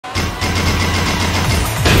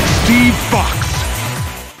Fox.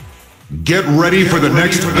 Get ready for the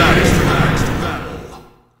next battle.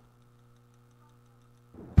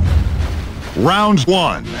 Round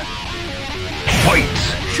 1. Fight!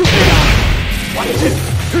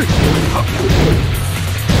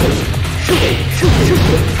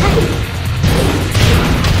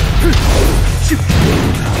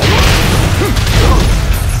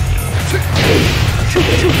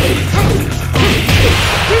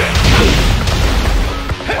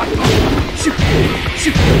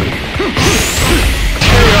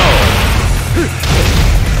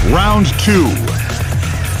 Round 2.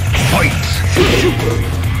 Fight!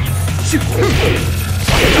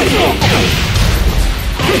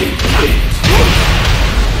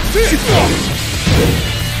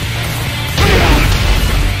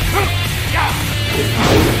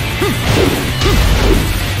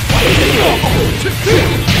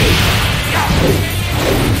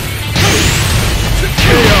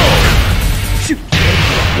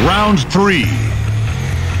 Round 3.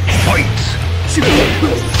 Fight!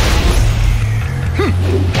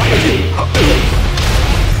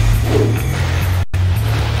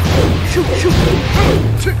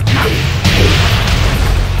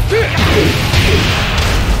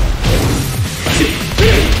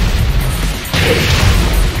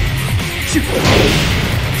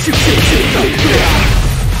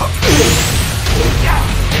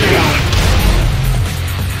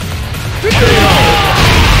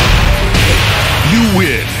 You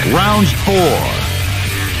win. Round 4.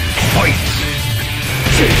 Fight!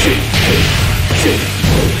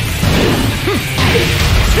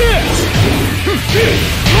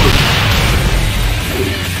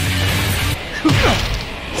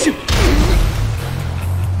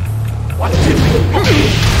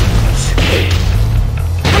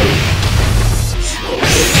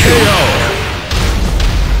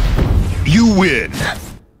 You win.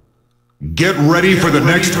 Get ready for the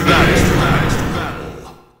next battle.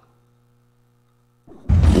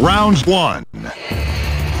 Round 1.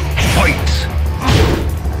 Fight!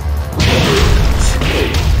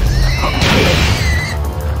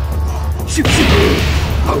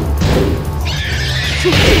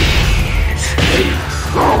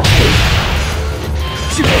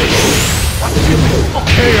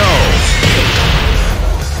 KO!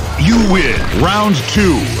 You win. Round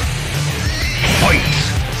 2. Fight!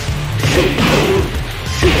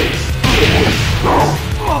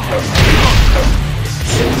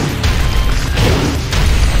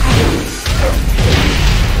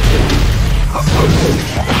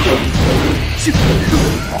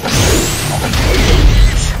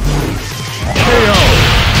 KO!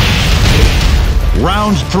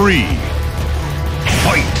 Round 3.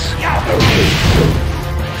 Fight!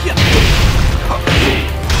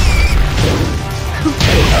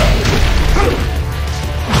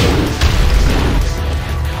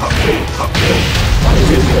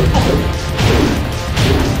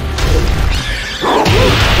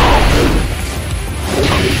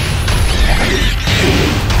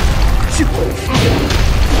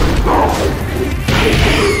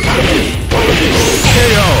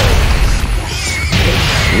 KO!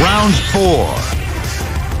 Round 4.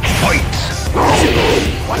 Fight!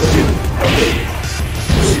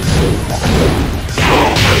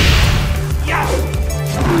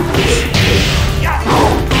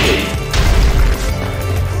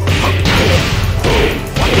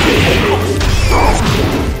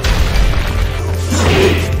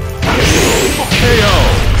 KO!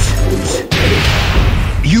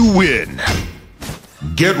 You win.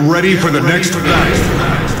 Get ready for the next battle.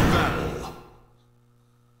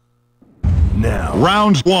 Now,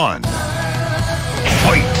 round 1.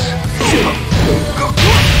 Fight!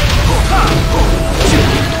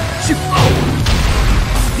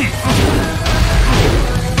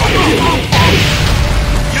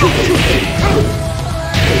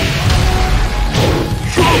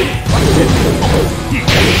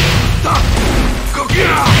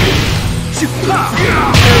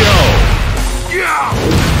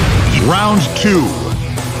 Round 2.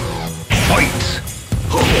 Fight!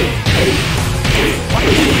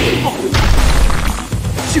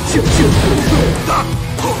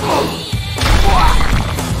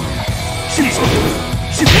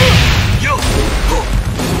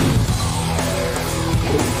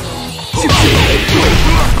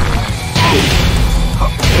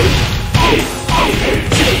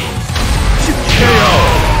 KO!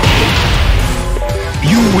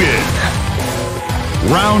 You win.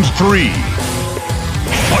 Round 3.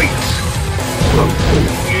 Fight!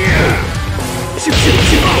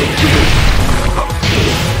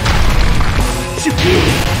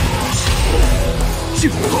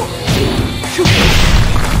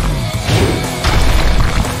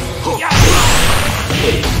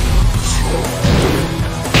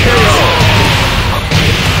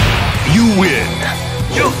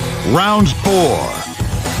 Round 4.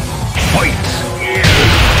 Fight!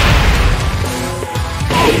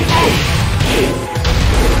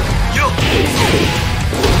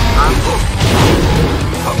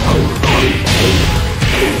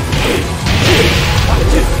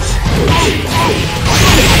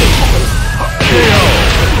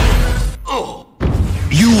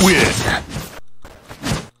 You win!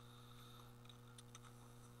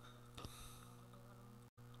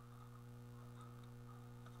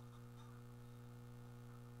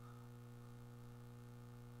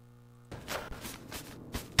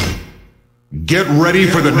 Get ready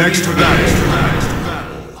for the next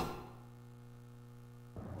battle.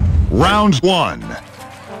 Round 1.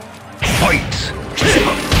 Fight!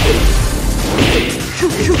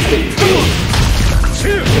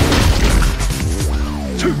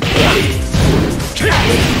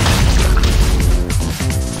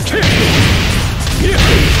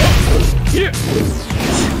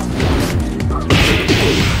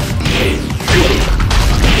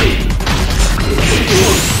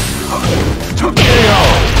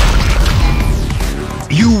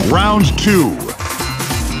 You round 2.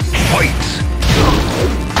 Fight!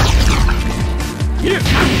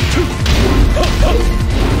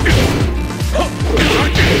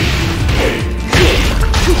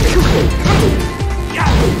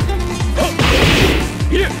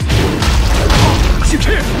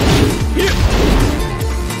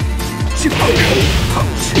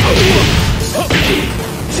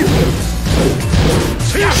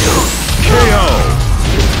 KO!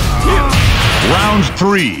 Round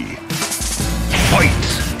 3. Fight!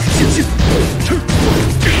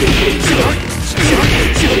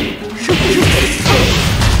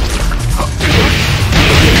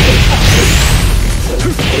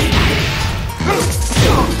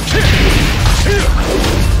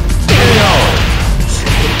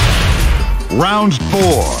 Round 4.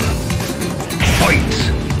 Fight!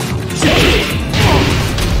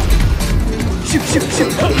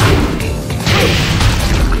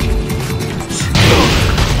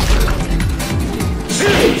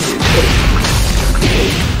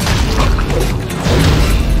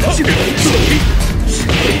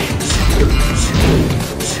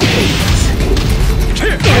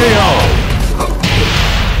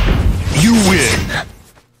 You win!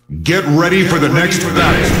 Get ready for the next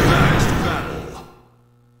battle.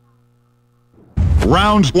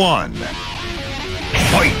 Round 1.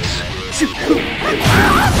 Fight!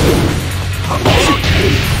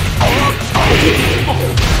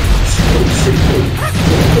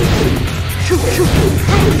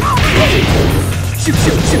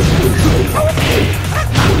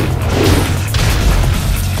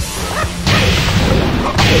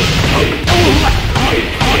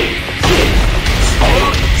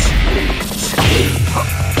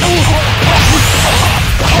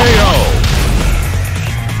 KO!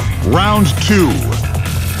 Round 2.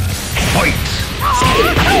 Fight!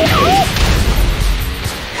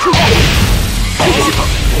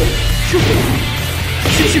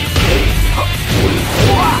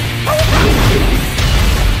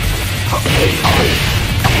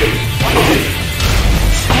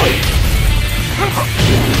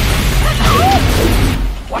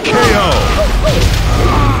 KO!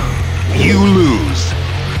 You lose.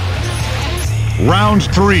 Round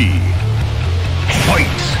 3. Fight!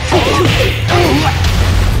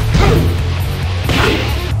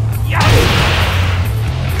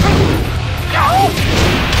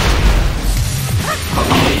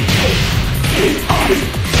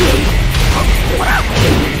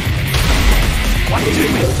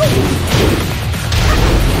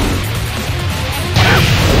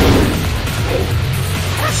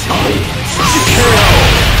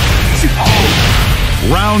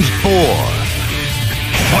 Round 4.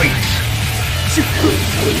 Fight!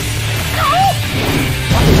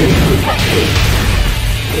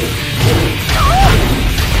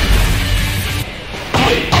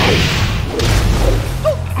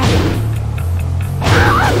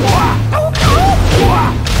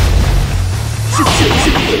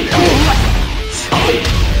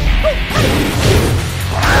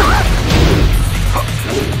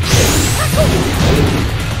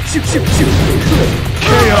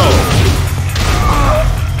 KO!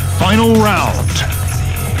 Final round.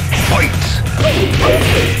 Fight!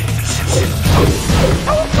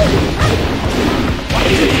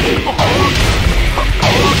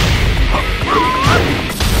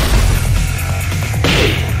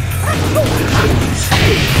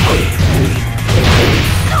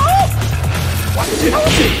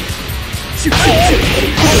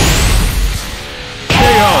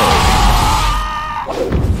 KO!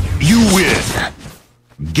 You win.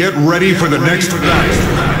 Get ready for the next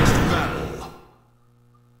battle.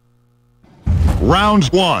 Round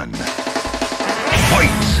 1.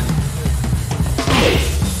 Fight!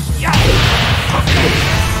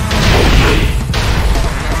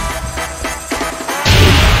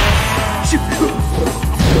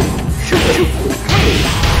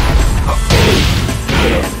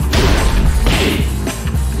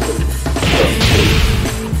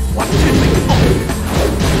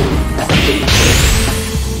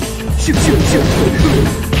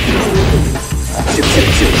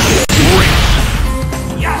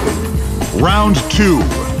 Round 2.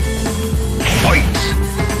 Fight!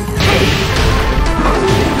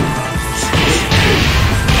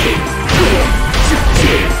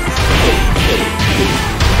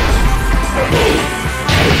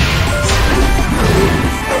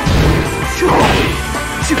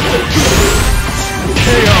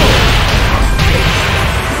 KO!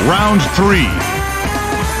 Round 3.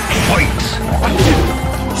 Fight!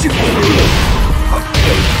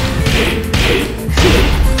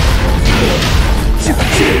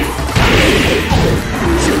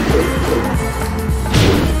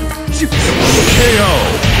 KO!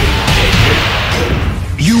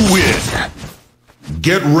 You win!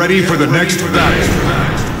 Get ready for the next battle.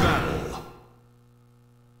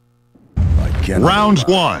 Round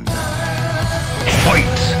 1.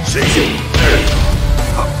 Fight!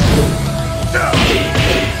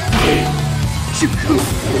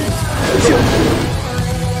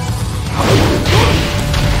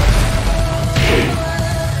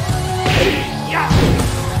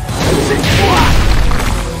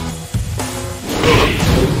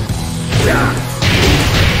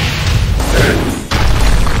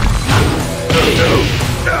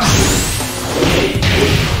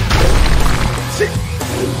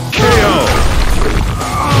 KO!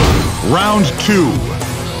 Round 2.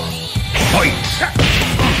 Fight!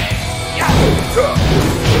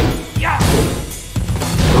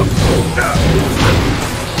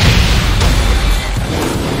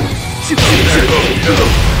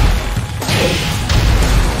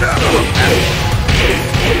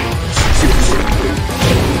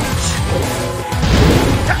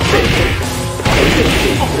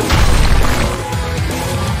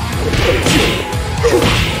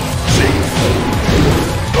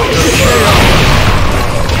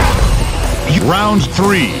 Round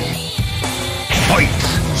 3. Fight!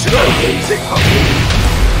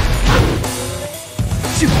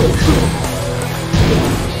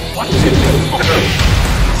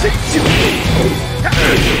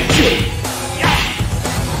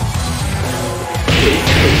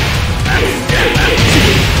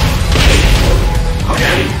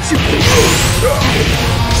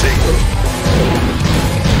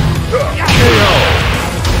 KO!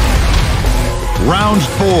 Round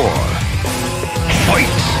 4.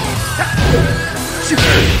 Fight!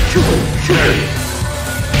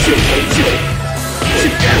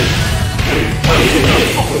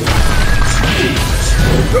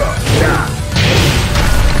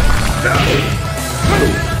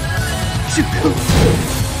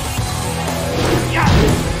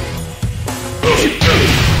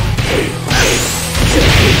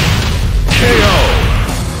 KO!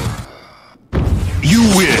 You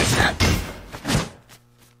win!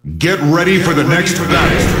 Get ready for the next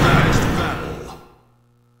battle.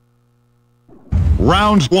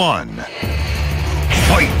 Round 1.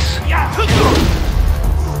 Fight!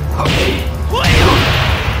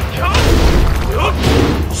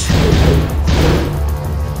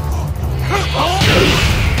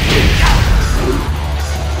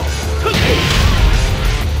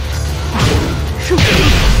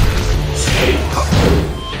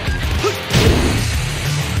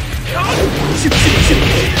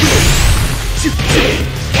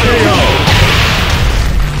 KO!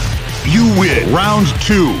 You win! Round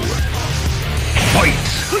 2. Fight!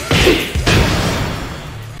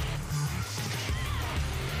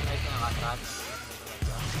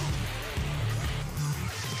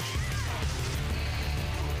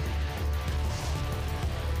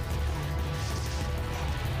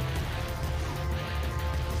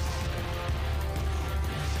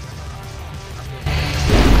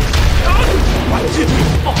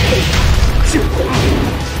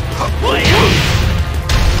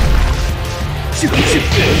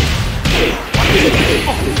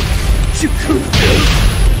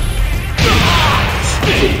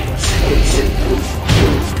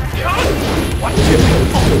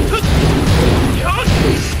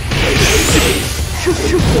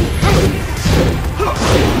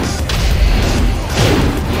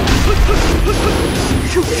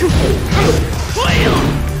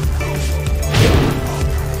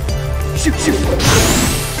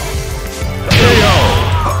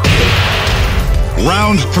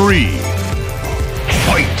 Round 3.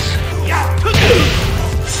 Fight!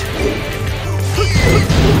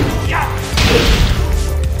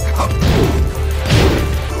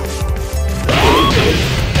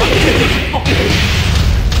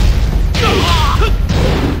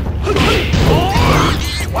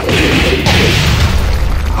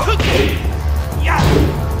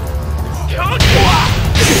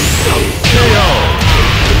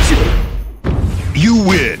 You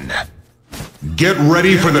win! Get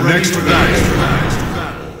ready for the next battle.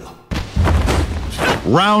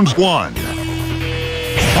 Round 1.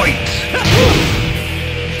 Fight!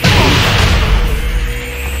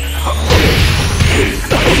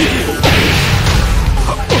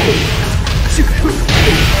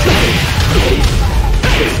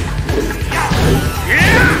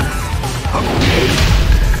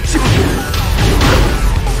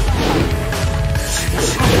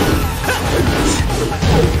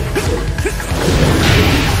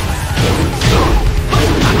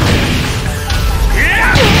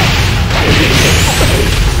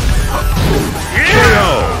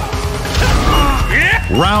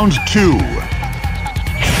 Round 2.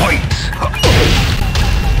 Fight!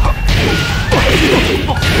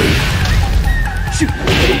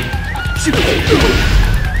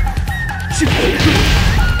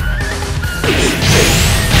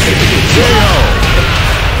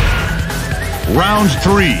 Round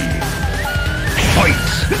 3. Fight!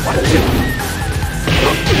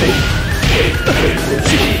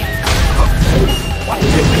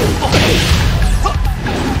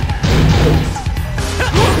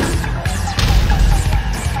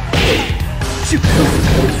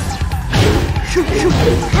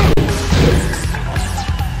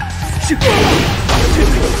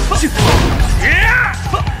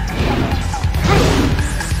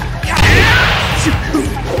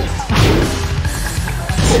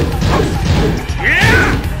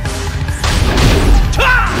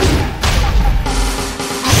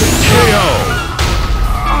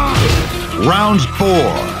 Round 4.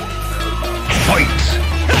 Fight!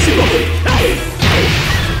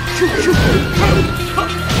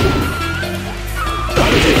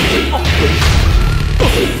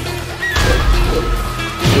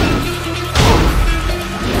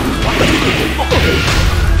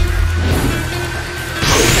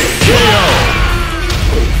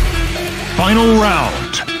 Final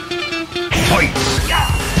round. Fight!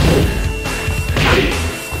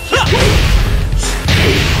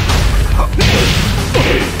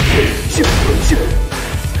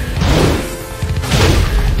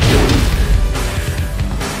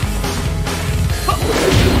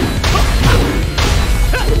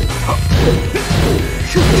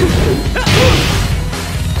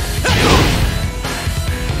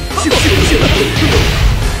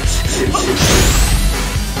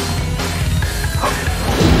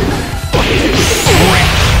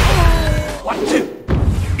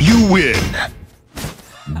 You win.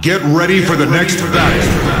 Get ready for the next battle.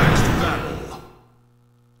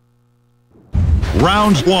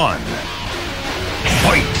 Round 1.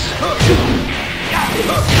 Fight!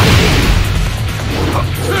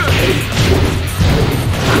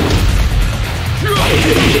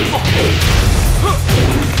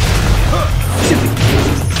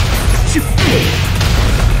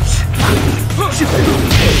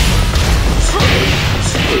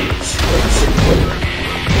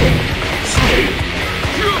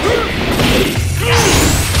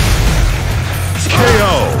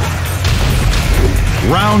 KO.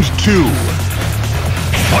 Round 2.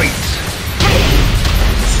 Fight.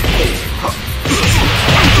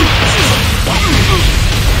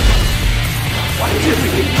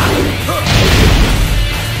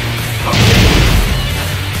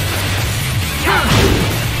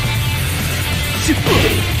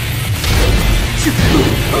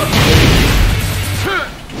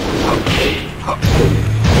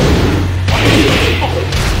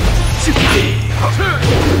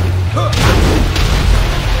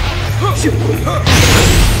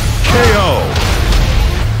 KO.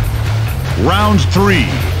 Round 3.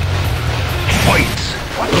 Fight.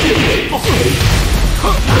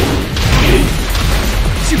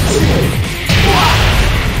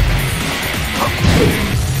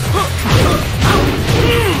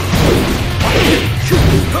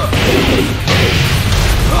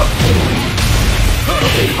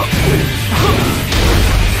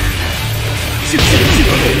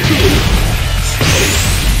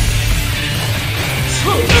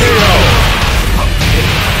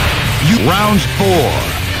 Round 4.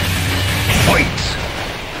 Fight.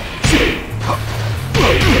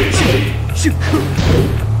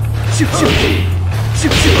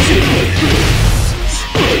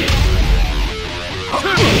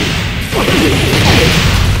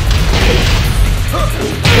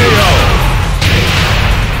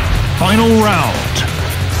 Final round.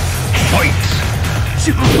 Fight!